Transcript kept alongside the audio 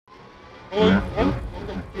Hello everyone,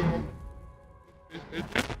 welcome to Space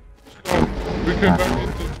Agent. So, we came back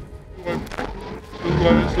into my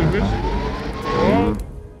live service.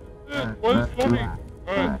 What is funny?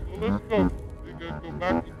 Alright, so let's go. We're gonna go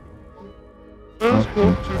back into let's go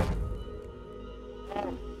to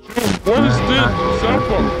what is this? Cell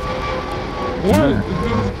phone. What is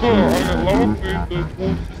this for? I got lava grade the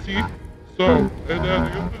tools to see. So, and then you're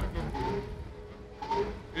gonna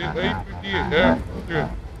go in 858, yeah. Okay.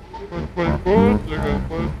 24, they're gonna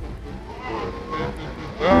put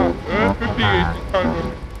 58 to kind of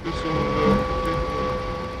this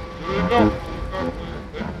there we go.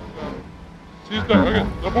 See that? Okay,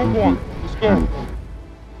 number one. Let's go.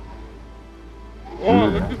 Oh,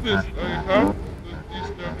 look at this. I have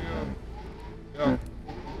these down here. Yeah.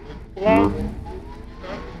 Clock.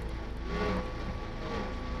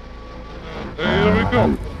 And there we go.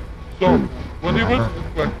 So, when he was in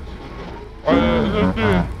practice, I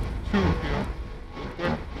did two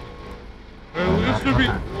here. And it should be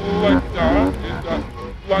like that. Is that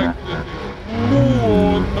like this?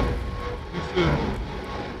 Moon. This is.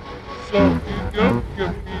 So you get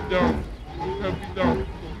me down. Get me down.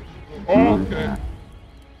 Oh, okay. Yeah.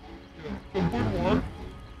 So put one.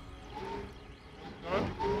 Like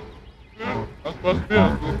that. Yeah. That's what's been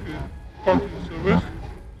with the parking service.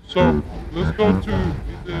 So let's go to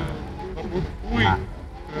the number 3.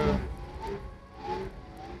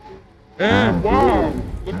 And wow,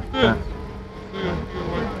 look at this. See up here,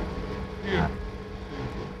 like here.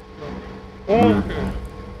 Oh, okay.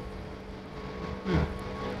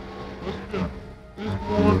 What's this? This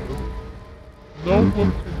one. No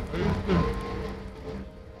function.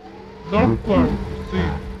 No cloud. See.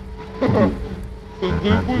 So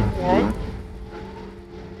this was one.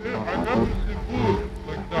 Yeah, I never see blue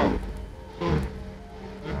like that. So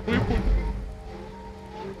the 3.2.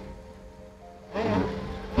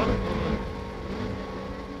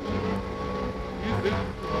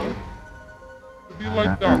 To be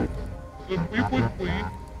like that. So 3.3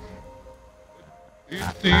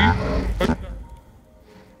 AC like that.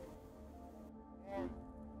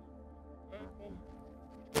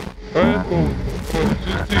 And boom.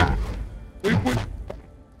 CC 3.3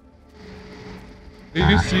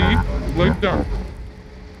 AC like that.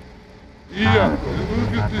 Yeah,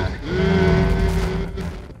 look at this.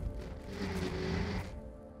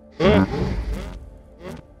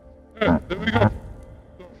 Yeah, there we go.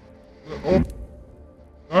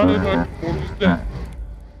 Now that I understand.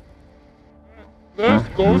 Let's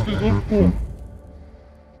go to the school.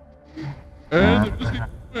 And if this is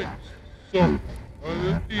fixed, so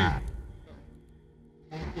let's see.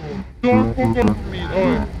 Don't forget me,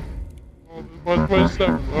 alright. Oh, this is my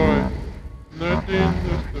 27, alright. 19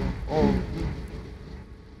 system, oh.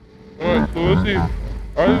 Alright, so let's see.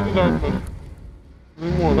 I did not touch.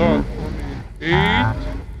 Any more, 28.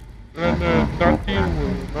 And 19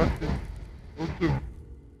 was nothing. Go to.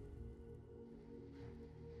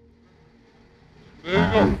 There you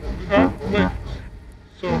go. We have weights.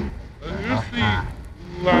 So, as you see,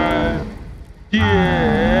 like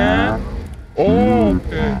here.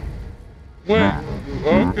 Okay. Wait.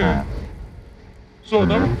 Okay. So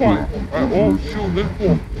number 5. Oh shoot, let's go.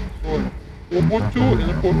 Sorry. 4.2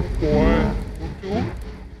 and 4.4. 4.2.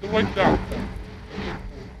 So like that.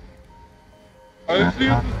 I see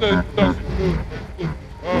if this is that's good.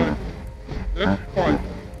 Alright. That's fine.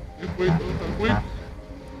 If we do the weights.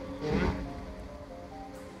 Sorry.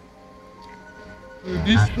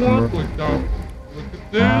 This one like that. Look at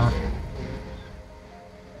this.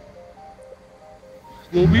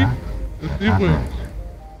 Slowly, the siblings.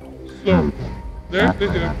 So, next is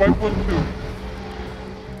 5.2.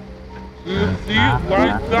 So you see it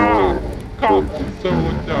like that. Come, so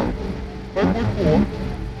like that. 5.4.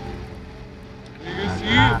 You can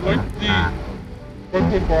see it like this.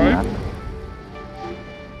 5.5.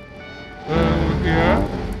 Over here.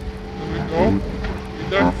 There we go.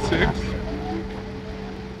 That's 6.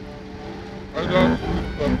 I got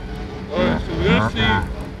some. Alright, so let's see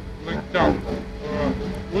like that.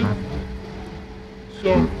 So,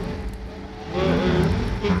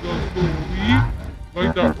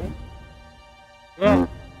 like that. Yeah.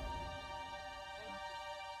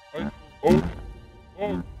 Oh.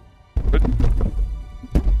 Let's see.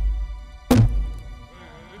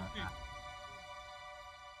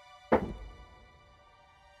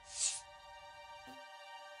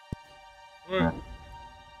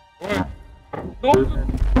 Wait. No.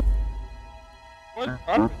 What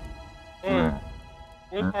happened?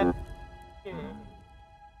 What happened?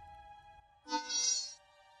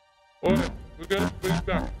 Alright, we're gonna switch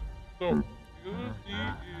back. So, you're gonna see is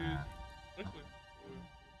actually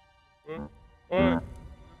alright,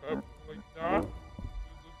 like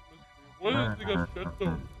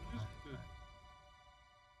what is this?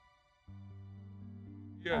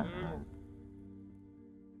 Yeah, there we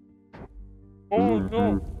go. Oh no!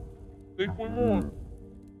 Take one more!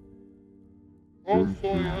 Oh,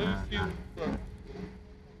 sorry, I didn't see this back.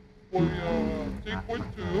 Take one,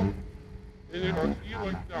 two, and then I see it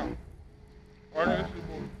like that. Alright, that's the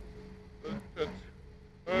move. That's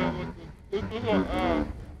let's do that, and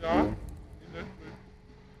that's it.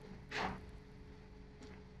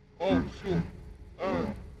 Oh, shoot.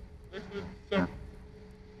 Alright, next is 7.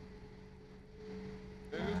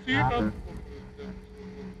 And you see it?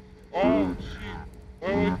 Oh, shit.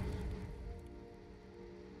 Wait.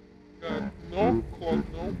 Got no clock,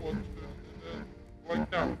 no monsters, and then like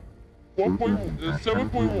that. 7.1,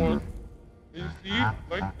 and you see it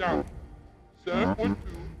like that. 7.2,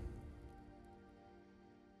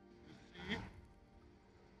 you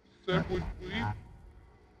see 7.3,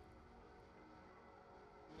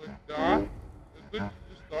 like that, and then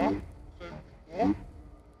just stop. 7.4,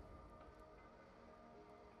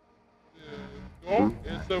 go,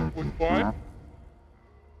 and 7.5,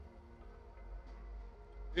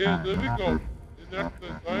 and there we go. And that's the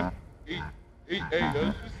side, 8A, as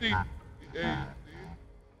you see, 8A,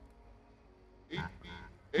 you see,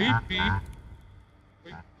 8B,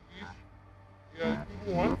 like these, yeah,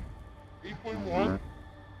 8.1, 8.1,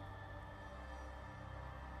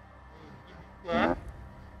 flat,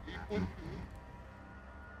 8.2,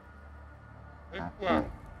 and flat.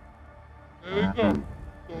 There we go.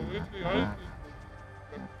 So let's see how this is.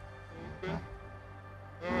 Open.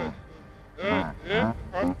 Alright, so and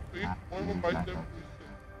half feet, 1 by 7%.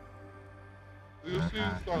 You see the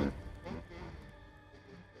sun.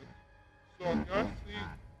 So I can see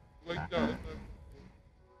like that.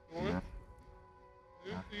 So it,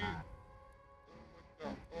 you see like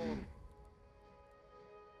that. Oh.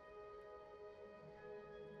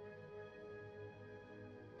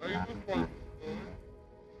 I use this one.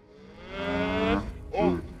 Oh,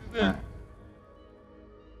 look at that.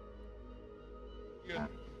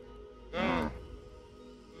 Yeah.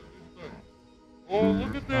 Oh,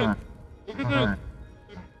 look at that. Look at that.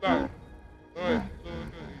 It's back. Alright, so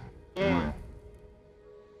alright.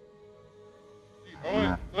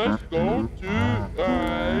 Alright, let's go to a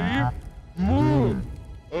moon.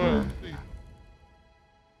 Alright, let's see.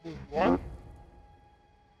 Moon what?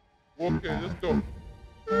 Okay, let's go.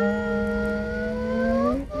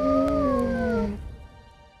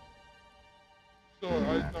 So,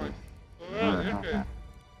 nice. So, okay.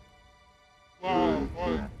 Wow,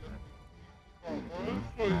 alright.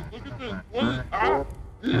 Look at this. What is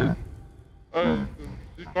this? Alright, so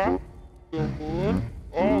see that? So moon.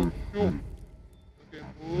 Oh shoot. Okay,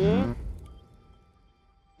 moon.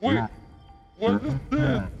 Wait, what is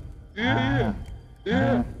this? Yeah.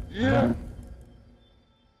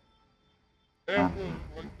 And moon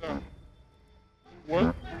like that.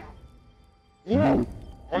 What? Whoa!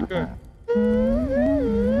 Okay.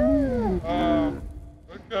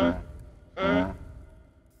 Okay.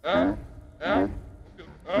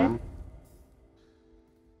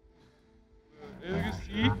 And you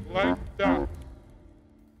see like that.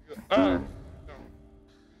 Down.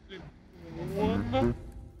 You see one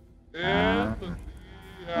and let's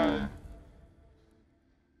see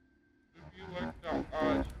to be like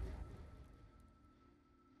that.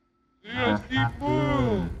 See, I see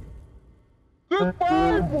moon.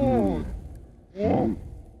 Goodbye, moon. Whoa.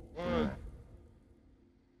 Alright.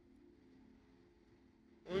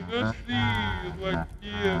 Let's see, like,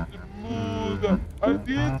 yeah, the moon. I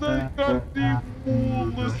did like got the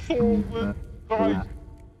moon, the solar sky.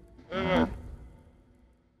 Alright.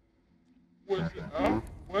 What's it up?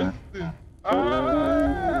 What's this?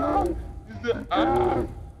 Ah! Is it up?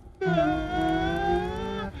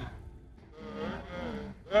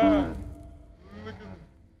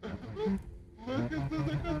 Look at this.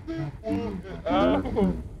 Look at the moon. Oh.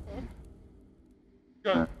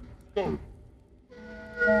 Okay, let's go.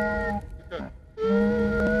 Okay.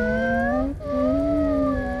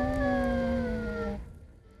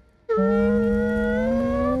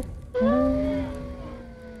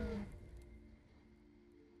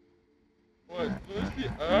 Alright, so let's see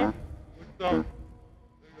up with down.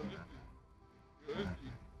 Let's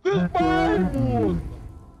see. Goodbye, moon!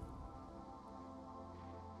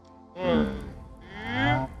 Alright,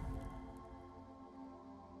 see?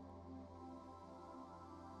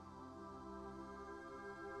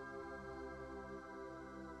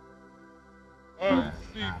 Alright,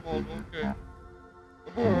 see, moon, okay.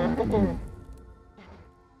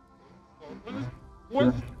 What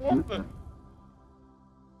is water?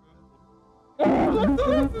 Oh,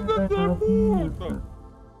 that's the moon!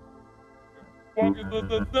 fucking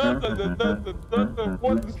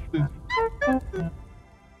what is this?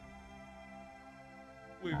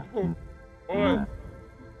 Wait, hold. Alright.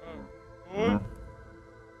 What?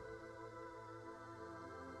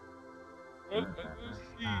 What? I can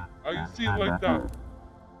see. I can see it like that.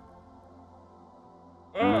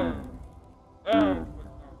 Like that.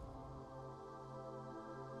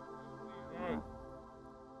 Alright.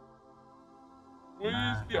 Where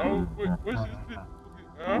is the where's this?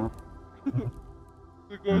 Okay,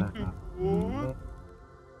 to go to food.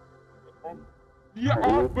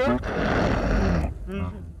 Yeah, but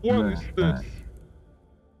what is this?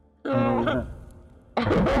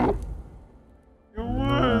 You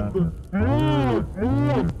win!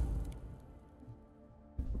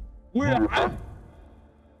 Where?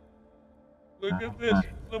 Look at this,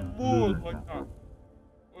 it's a moon like that.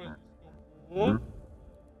 What is the moon?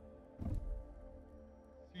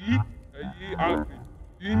 See?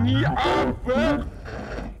 Ini apa?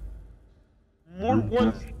 Moon,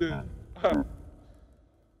 what is this?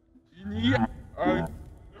 Ini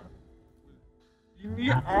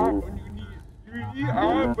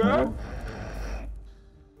apa?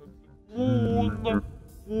 Moon.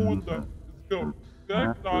 Let's go.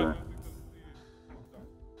 Back down.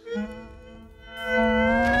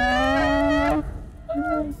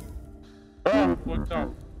 Like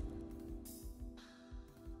that.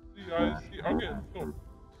 See, I see. Okay, let's go.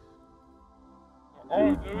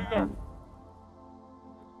 Oh, there we go.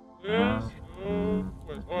 Let's go.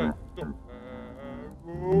 Wait, alright, let's go.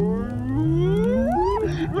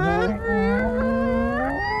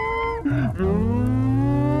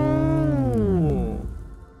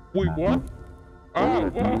 Wait, what?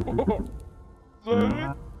 Whoa.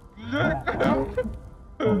 Sorry. I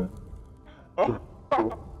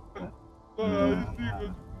see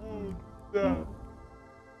what's moon down.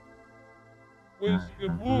 Where's the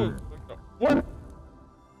moon? What?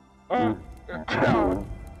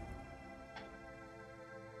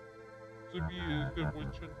 To me, is the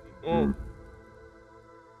witch. Oh.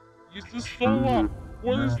 Is this solar?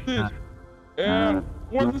 What is this?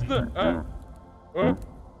 What is the what?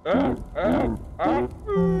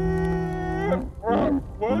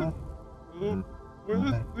 What? What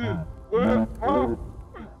is this? What?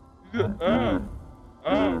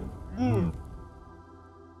 Moon.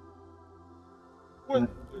 What?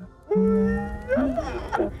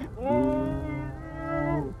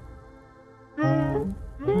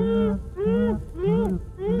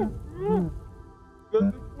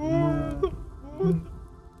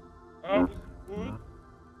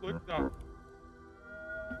 Like that.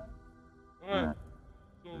 Alright.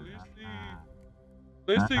 So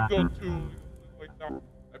let's see go to like that.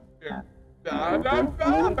 It's a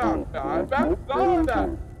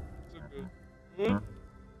good.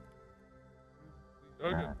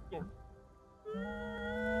 Okay, go.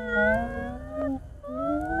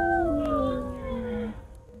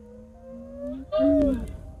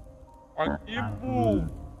 I can't move.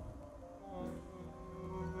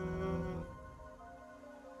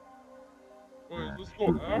 Wait, let's go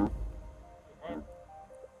up.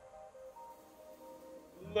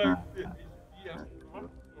 Like this. Yes.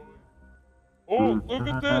 Oh, look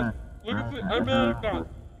at this. Look at the America.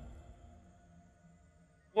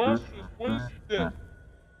 What is this? What is this?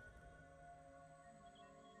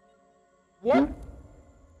 What?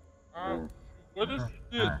 What is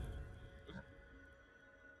this?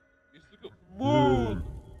 It's like a moon.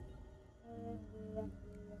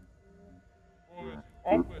 Oh, it's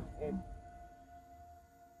up and up.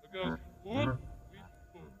 Look at this moon.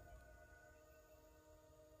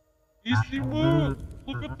 It's the moon.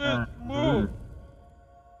 Look at this moon.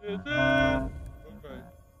 Okay.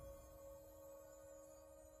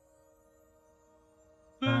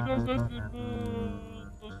 Because that's the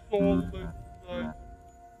moon, the solar night.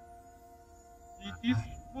 It is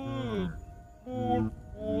moon. Moon.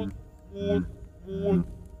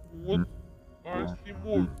 I see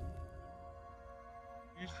moon.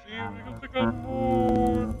 You see, we can take a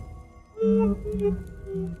moon.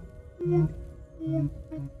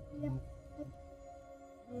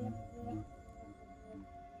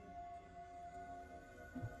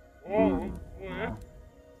 Oh, yeah.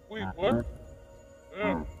 Wait, what?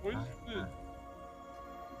 What is this?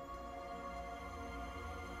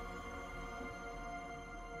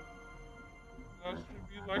 That should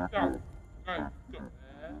be like that. Alright, go.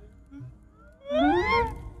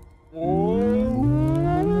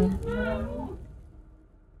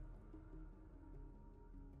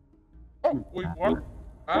 Oh, wait, what?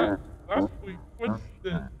 Wait, what's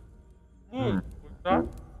this? Moon, what's that?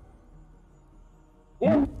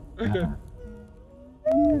 Oh!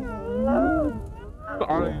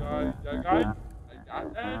 Sorry, guys.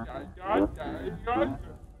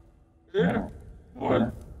 Yeah.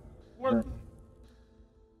 What? What?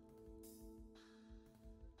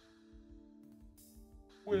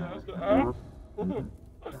 Wait, that's the app?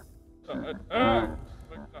 The app.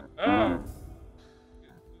 Like the app.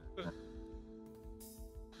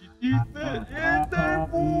 It's a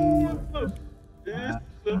food.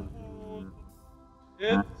 It's a food.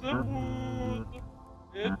 It's a food.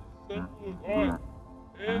 It's a food. Alright.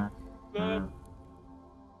 It's a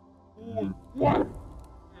food. What?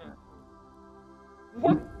 Yeah.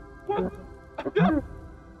 What? What?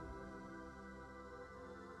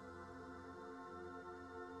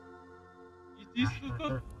 This is a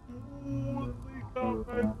food.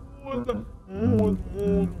 Moon.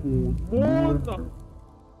 What's that?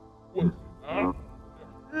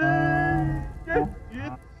 It's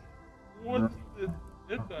what's this?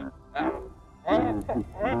 It's a what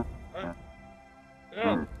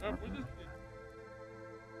is this?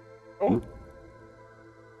 Oh,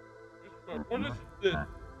 what is this?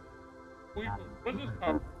 Wait, what is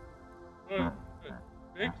happening?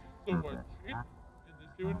 Thanks so much.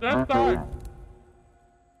 In the that time.